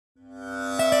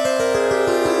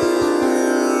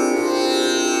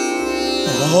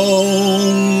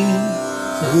Om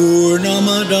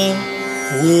Purnamada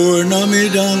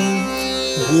Purnamidam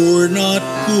Purnat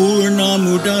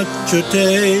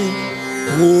Purnamudachyate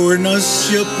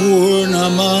Purnasya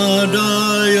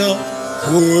Purnamadaya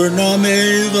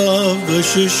Purnameva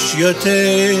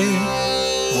Vashishyate.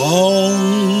 Om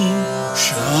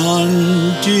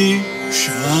Shanti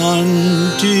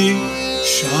Shanti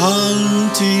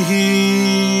Shanti.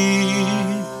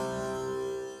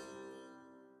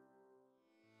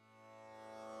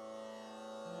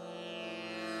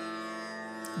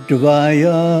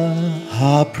 Dvaya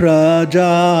ha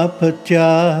Prajāpatya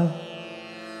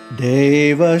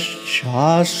Devas and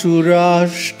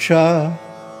Asuras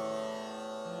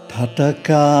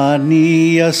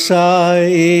Tatakāniyasa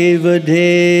eva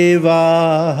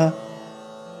deva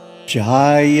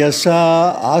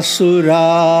Jayasa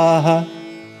asuraha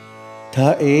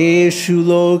Ta eshu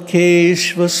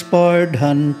lokeshva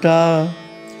spardhanta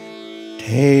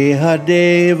Teha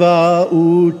deva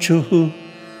uchuhu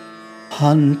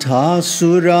Hanta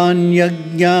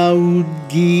Hiraṇyagarbha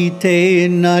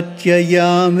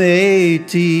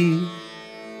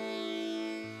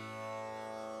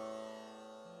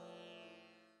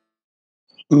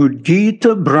Udgītha-brāhmaṇa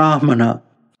Udgītha-brāhmaṇa,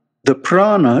 the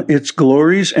prana, its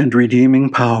glories and redeeming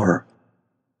power.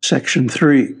 Section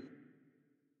 3.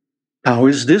 How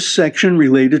is this section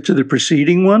related to the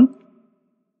preceding one?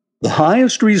 The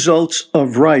highest results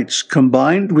of rites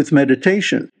combined with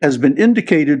meditation has been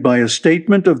indicated by a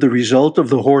statement of the result of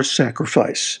the horse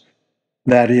sacrifice,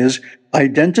 that is,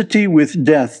 identity with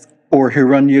death or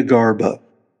Hiraṇyagarbha.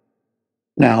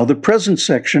 Now, the present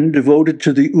section devoted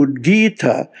to the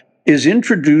Udgītha is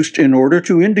introduced in order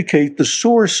to indicate the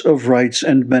source of rites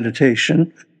and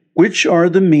meditation, which are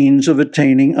the means of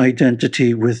attaining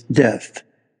identity with death.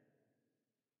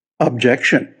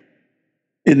 Objection.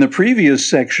 In the previous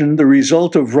section, the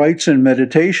result of rites and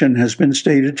meditation has been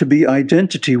stated to be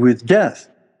identity with death.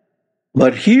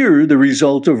 But here, the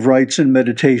result of rites and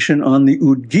meditation on the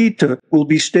Udgītha will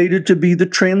be stated to be the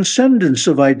transcendence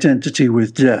of identity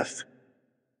with death.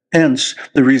 Hence,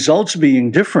 the results being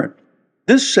different,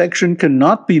 this section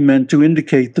cannot be meant to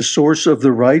indicate the source of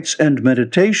the rites and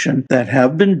meditation that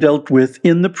have been dealt with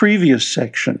in the previous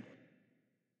section.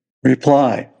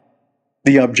 Reply.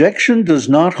 The objection does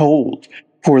not hold,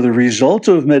 for the result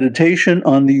of meditation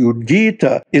on the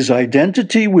Udgītha is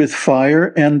identity with fire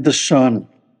and the sun.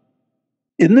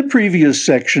 In the previous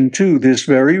section, too, this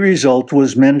very result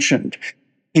was mentioned.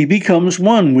 He becomes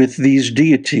one with these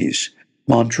deities.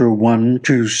 Mantra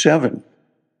 127.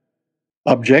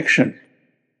 Objection.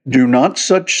 Do not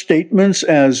such statements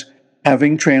as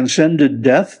having transcended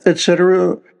death,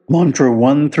 etc., Mantra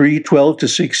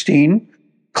 1:3-12-16,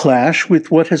 clash with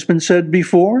what has been said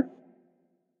before?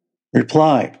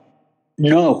 Reply.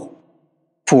 No,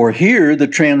 for here the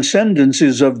transcendence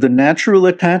is of the natural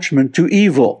attachment to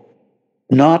evil,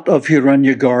 not of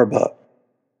Hiraṇyagarbha.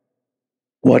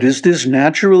 What is this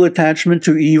natural attachment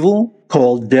to evil,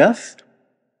 called death?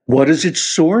 What is its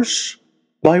source?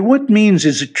 By what means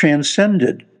is it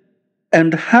transcended?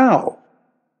 And how?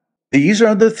 These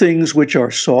are the things which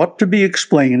are sought to be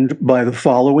explained by the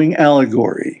following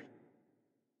allegory.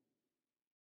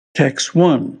 Text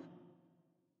 1.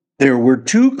 There were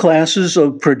two classes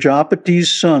of Prajāpati's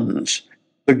sons,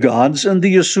 the gods and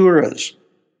the Asuras.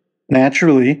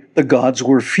 Naturally, the gods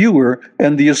were fewer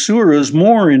and the Asuras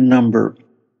more in number.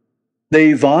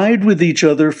 They vied with each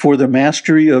other for the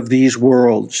mastery of these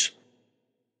worlds.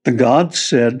 The gods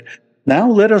said, "Now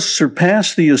let us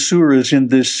surpass the Asuras in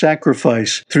this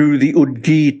sacrifice through the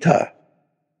Udgītha."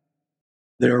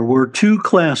 There were two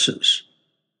classes.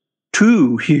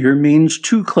 Two here means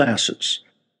two classes.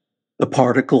 The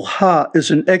particle ha is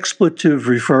an expletive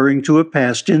referring to a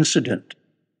past incident.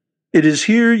 It is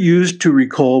here used to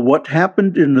recall what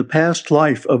happened in the past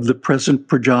life of the present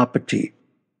Prajāpati.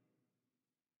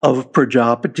 Of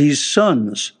Prajāpati's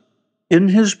sons, in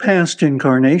his past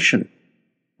incarnation.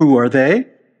 Who are they?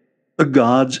 The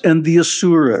gods and the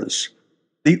Asuras,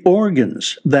 the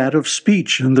organs, that of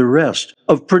speech and the rest,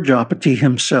 of Prajāpati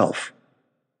himself.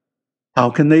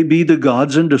 How can they be the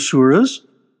gods and Asuras?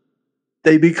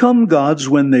 They become gods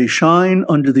when they shine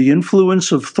under the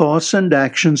influence of thoughts and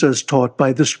actions as taught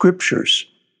by the scriptures,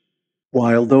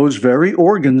 while those very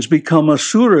organs become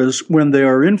Asuras when they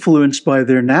are influenced by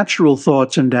their natural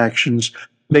thoughts and actions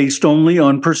based only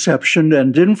on perception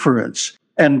and inference,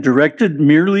 and directed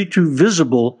merely to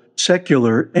visible,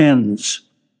 secular ends.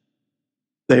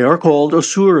 They are called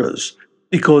Asuras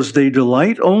because they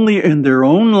delight only in their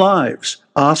own lives,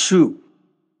 asu,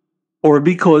 or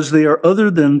because they are other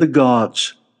than the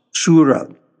gods, sura.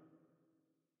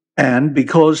 And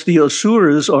because the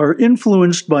Asuras are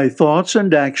influenced by thoughts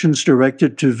and actions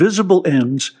directed to visible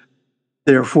ends,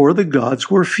 therefore the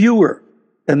gods were fewer,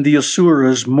 and the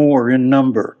Asuras more in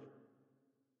number.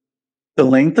 The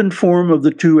lengthened form of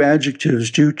the two adjectives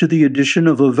due to the addition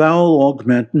of a vowel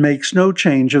augment makes no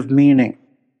change of meaning.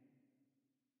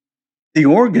 The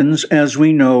organs, as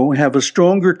we know, have a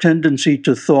stronger tendency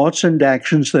to thoughts and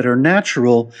actions that are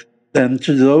natural than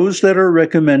to those that are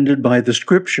recommended by the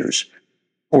scriptures,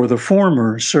 for the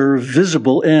former serve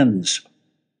visible ends.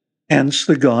 Hence,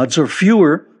 the gods are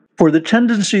fewer, for the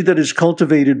tendency that is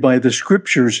cultivated by the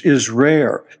scriptures is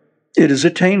rare. It is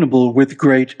attainable with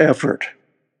great effort.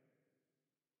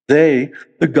 They,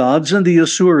 the gods and the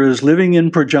Asuras living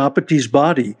in Prajāpati's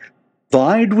body,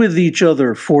 vied with each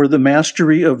other for the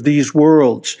mastery of these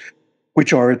worlds,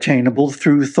 which are attainable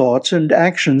through thoughts and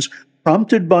actions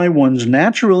prompted by one's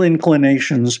natural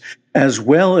inclinations as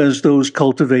well as those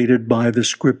cultivated by the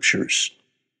scriptures.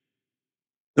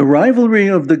 The rivalry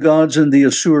of the gods and the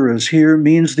Asuras here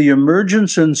means the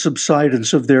emergence and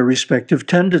subsidence of their respective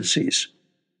tendencies.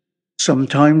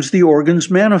 Sometimes the organs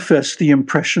manifest the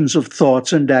impressions of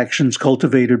thoughts and actions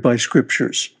cultivated by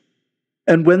scriptures.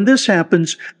 And when this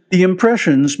happens, the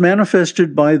impressions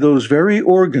manifested by those very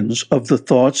organs of the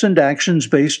thoughts and actions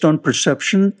based on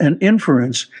perception and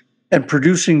inference and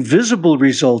producing visible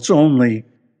results only,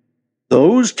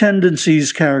 those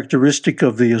tendencies characteristic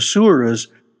of the Asuras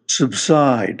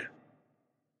subside.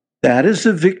 That is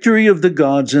the victory of the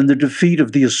gods and the defeat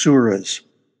of the Asuras.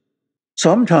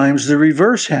 Sometimes the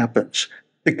reverse happens.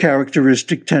 The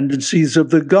characteristic tendencies of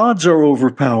the gods are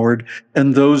overpowered,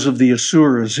 and those of the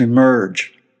Asuras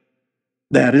emerge.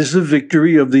 That is the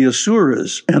victory of the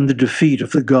Asuras and the defeat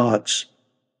of the gods.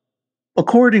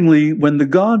 Accordingly, when the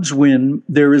gods win,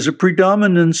 there is a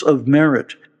predominance of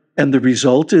merit, and the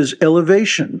result is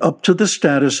elevation up to the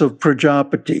status of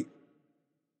Prajāpati.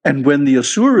 And when the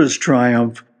Asuras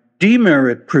triumph,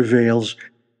 demerit prevails,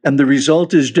 and the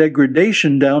result is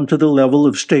degradation down to the level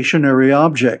of stationary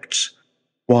objects,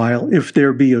 while if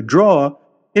there be a draw,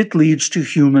 it leads to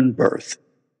human birth.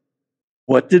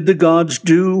 What did the gods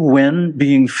do when,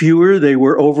 being fewer, they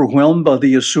were overwhelmed by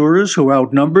the Asuras who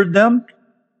outnumbered them?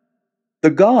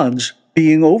 The gods,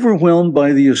 being overwhelmed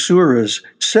by the Asuras,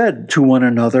 said to one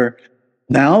another,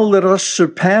 "Now let us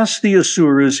surpass the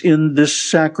Asuras in this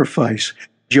sacrifice,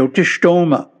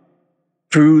 Jyotishtoma,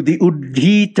 through the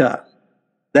Udgītha,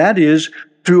 that is,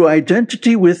 through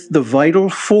identity with the vital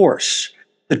force,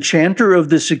 the chanter of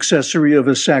this accessory of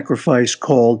a sacrifice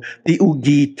called the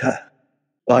Udgītha.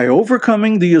 By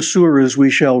overcoming the Asuras, we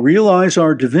shall realize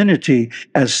our divinity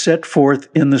as set forth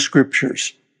in the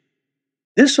scriptures."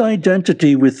 This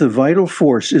identity with the vital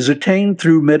force is attained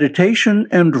through meditation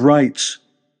and rites.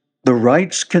 The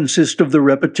rites consist of the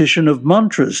repetition of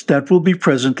mantras that will be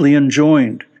presently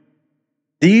enjoined.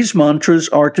 These mantras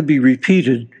are to be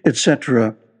repeated,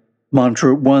 etc.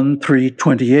 Mantra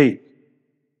 1-3-28.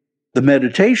 The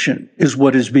meditation is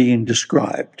what is being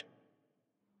described.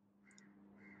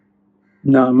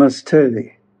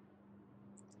 Namaste.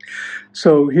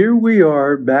 So here we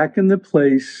are back in the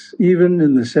place, even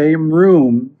in the same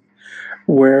room,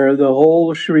 where the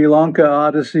whole Sri Lanka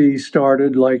Odyssey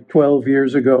started like 12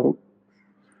 years ago.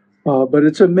 But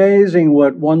it's amazing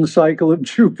what one cycle of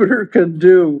Jupiter can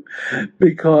do,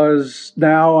 because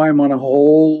now I'm on a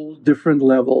whole different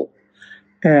level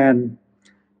and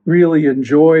really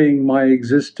enjoying my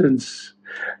existence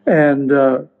and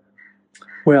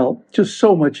well, just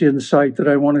so much insight that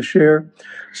I want to share.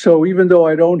 So even though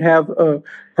I don't have a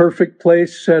perfect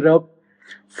place set up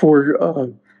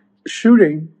for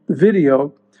shooting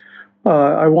video,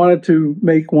 I wanted to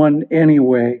make one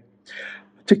anyway.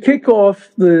 To kick off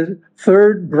the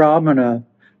third Brahmana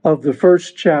of the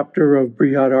first chapter of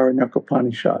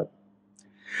Hiraṇyagarbha,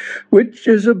 which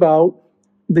is about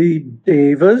the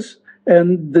Devas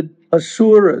and the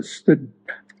Asuras, the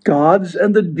gods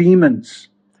and the demons,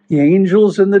 the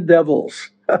angels and the devils.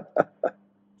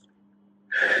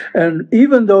 And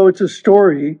even though it's a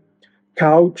story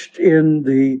couched in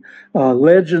the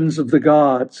legends of the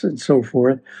gods and so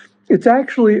forth, it's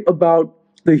actually about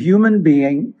the human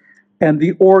being and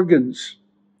the organs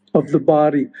of the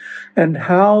body and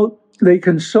how they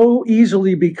can so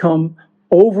easily become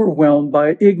overwhelmed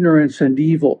by ignorance and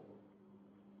evil.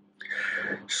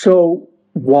 So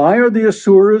why are the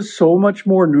Asuras so much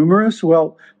more numerous?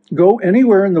 Well, go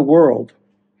anywhere in the world,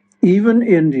 even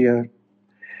India,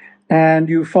 and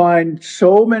you find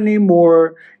so many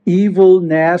more evil,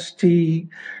 nasty,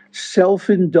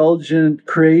 self-indulgent,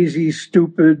 crazy,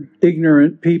 stupid,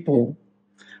 ignorant people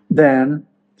than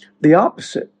the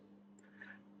opposite.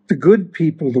 The good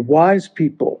people, the wise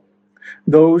people.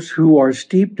 those who are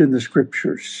steeped in the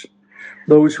scriptures,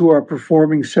 those who are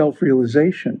performing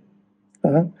self-realization.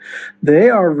 They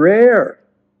are rare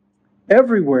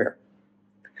everywhere.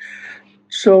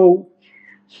 So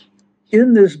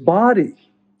in this body,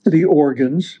 the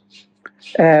organs,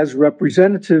 as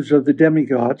representatives of the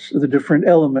demigods, the different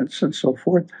elements and so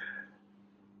forth,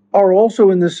 are also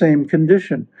in the same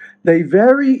condition. They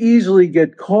very easily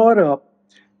get caught up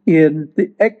in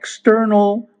the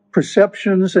external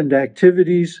perceptions and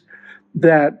activities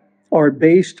that are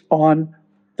based on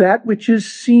that which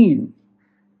is seen,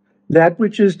 that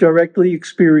which is directly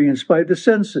experienced by the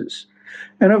senses.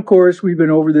 And of course, we've been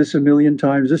over this a million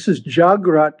times. This is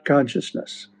Jagrat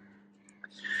consciousness.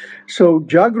 So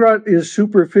Jagrat is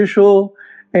superficial,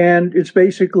 and it's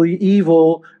basically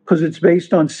evil because it's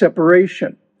based on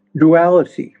separation,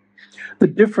 duality, the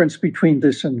difference between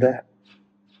this and that.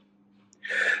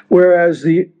 Whereas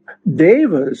the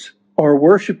Devas are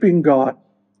worshiping God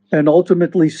and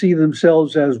ultimately see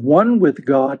themselves as one with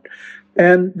God.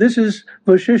 And this is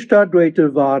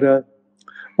Vasishtadvaitavada,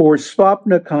 or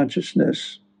Svapna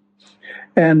consciousness,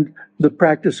 and the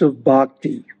practice of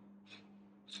bhakti.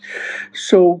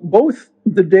 So both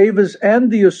the Devas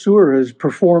and the Asuras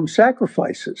perform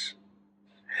sacrifices.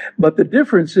 But the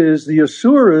difference is the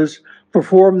Asuras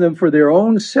perform them for their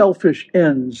own selfish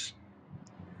ends.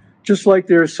 Just like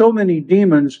there are so many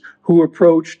demons who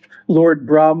approached Lord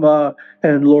Brahma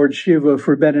and Lord Shiva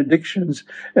for benedictions,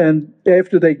 and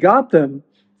after they got them,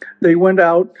 they went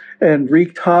out and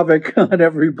wreaked havoc on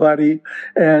everybody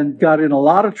and got in a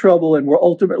lot of trouble and were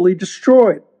ultimately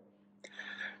destroyed.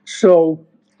 So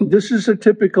this is a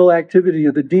typical activity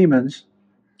of the demons,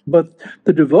 but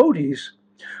the devotees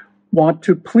want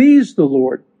to please the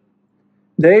Lord.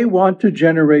 They want to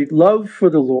generate love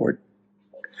for the Lord,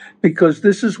 because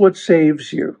this is what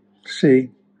saves you,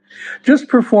 see? Just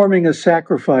performing a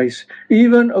sacrifice,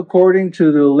 even according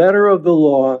to the letter of the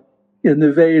law in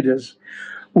the Vedas,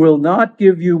 will not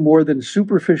give you more than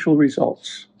superficial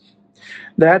results.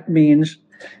 That means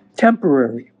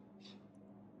temporary.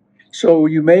 So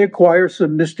you may acquire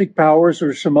some mystic powers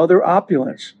or some other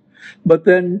opulence, but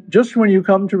then just when you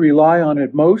come to rely on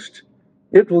it most,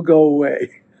 it will go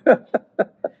away.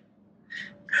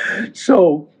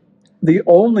 So the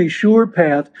only sure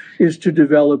path is to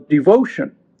develop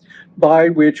devotion, by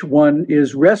which one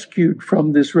is rescued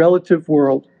from this relative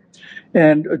world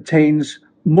and attains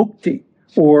mukti,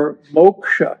 or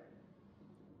moksha.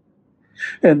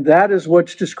 And that is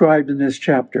what's described in this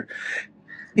chapter.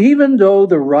 Even though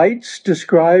the rites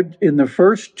described in the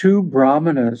first two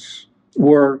brahmanas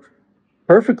were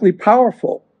perfectly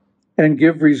powerful and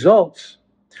give results,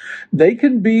 they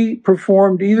can be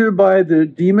performed either by the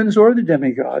demons or the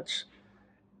demigods,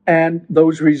 and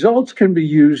those results can be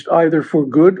used either for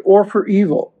good or for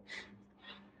evil.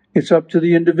 It's up to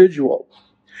the individual.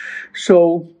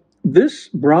 So this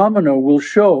brahmana will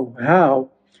show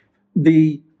how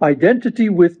the identity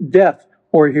with death,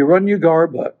 or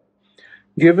Hiraṇyagarbha,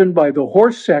 given by the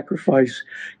horse sacrifice,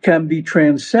 can be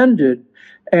transcended,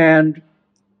 and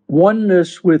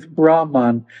oneness with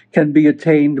Brahman can be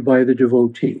attained by the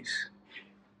devotees.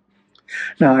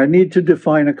 Now, I need to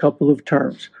define a couple of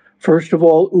terms. First of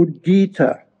all,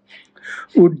 Udgītha.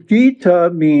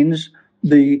 Udgītha means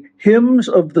the hymns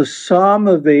of the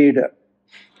Samaveda,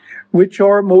 which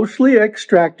are mostly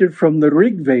extracted from the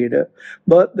Rig Veda,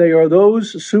 but they are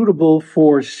those suitable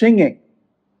for singing.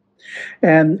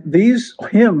 And these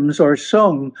hymns are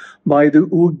sung by the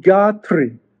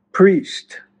Udgītha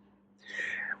priest,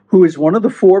 who is one of the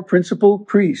four principal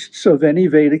priests of any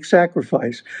Vedic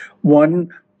sacrifice, one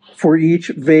for each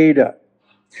Veda.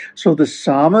 So the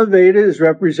Samaveda is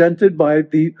represented by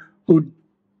the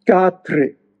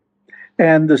Udgītha,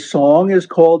 and the song is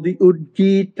called the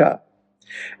Udgītha.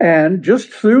 And just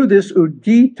through this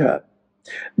Udgītha,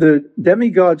 the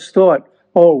demigods thought,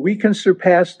 oh, we can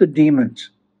surpass the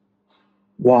demons.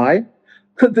 Why?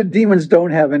 Because the demons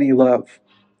don't have any love.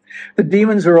 The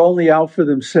demons are only out for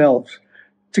themselves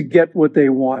to get what they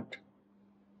want.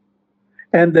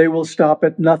 And they will stop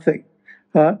at nothing.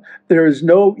 There is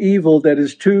no evil that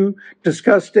is too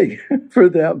disgusting for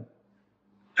them.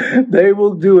 They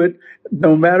will do it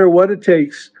no matter what it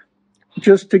takes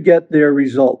just to get their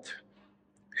result.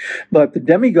 But the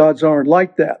demigods aren't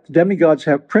like that. The demigods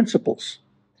have principles.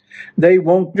 They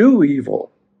won't do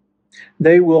evil.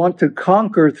 They want to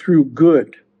conquer through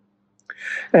good.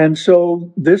 And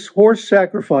so this horse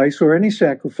sacrifice, or any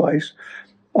sacrifice,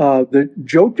 the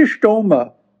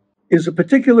Jyotishtoma is a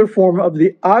particular form of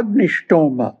the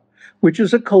Agnishtoma, which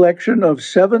is a collection of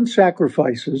 7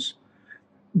 sacrifices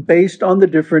based on the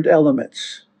different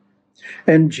elements.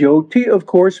 And Jyoti, of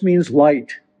course, means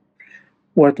light.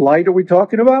 What light are we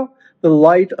talking about? The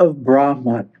light of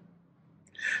Brahman.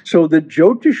 So the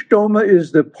Jyotishtoma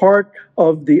is the part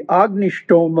of the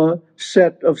Agnishtoma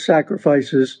set of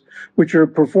sacrifices, which are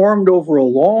performed over a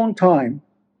long time,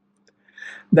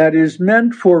 that is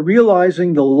meant for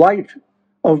realizing the light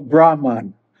of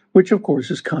Brahman, which of course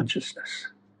is consciousness.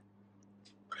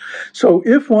 So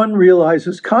if one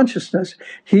realizes consciousness,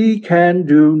 he can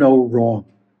do no wrong.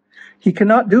 He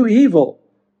cannot do evil,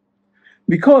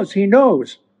 because he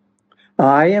knows,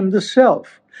 I am the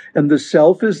self, and the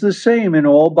self is the same in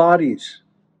all bodies.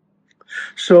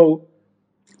 So,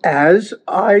 as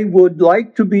I would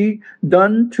like to be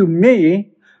done to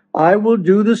me, I will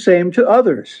do the same to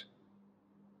others.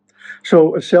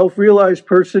 So, a self-realized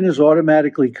person is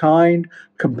automatically kind,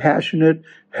 compassionate,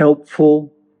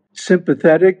 helpful,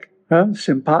 sympathetic,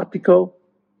 simpatico,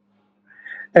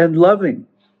 and loving.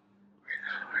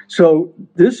 So,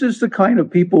 this is the kind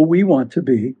of people we want to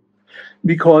be,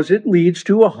 because it leads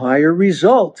to a higher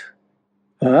result.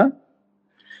 I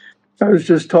was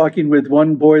just talking with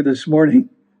one boy this morning.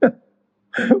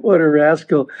 What a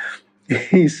rascal.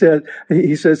 He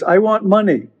says, I want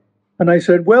money. And I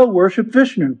said, well, worship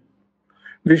Vishnu.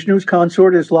 Vishnu's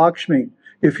consort is Lakshmi.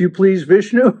 If you please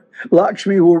Vishnu,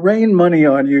 Lakshmi will rain money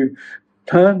on you.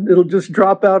 It'll just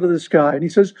drop out of the sky. And he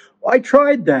says, I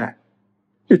tried that.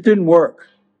 It didn't work.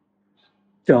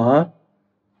 Duh.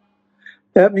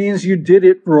 That means you did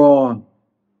it wrong.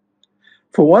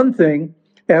 For one thing,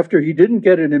 after he didn't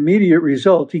get an immediate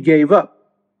result, he gave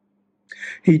up.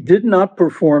 He did not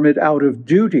perform it out of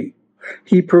duty.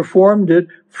 He performed it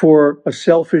for a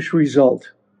selfish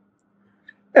result.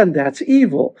 And that's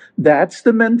evil. That's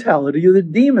the mentality of the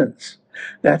demons.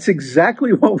 That's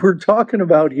exactly what we're talking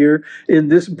about here in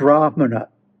this Brahmana.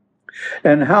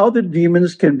 And how the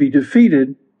demons can be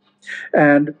defeated,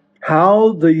 and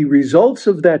how the results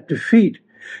of that defeat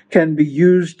can be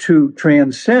used to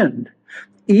transcend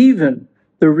even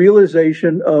the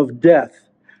realization of death.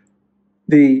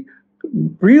 The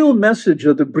real message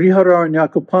of the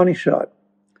Hiraṇyagarbha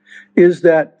is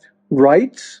that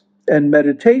rites and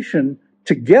meditation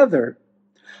together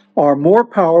are more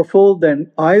powerful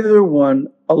than either one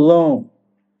alone.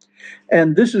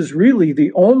 And this is really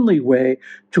the only way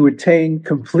to attain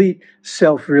complete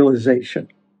self-realization.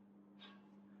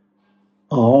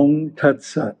 Aum Tat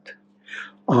Sat.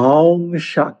 Aum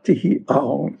Shakti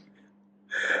Aum.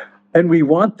 And we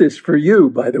want this for you,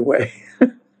 by the way.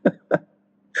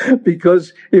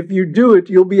 Because if you do it,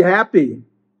 you'll be happy.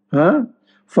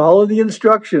 Follow the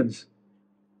instructions.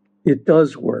 It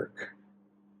does work.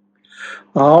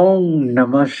 Aum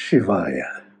Namah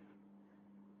Shivaya.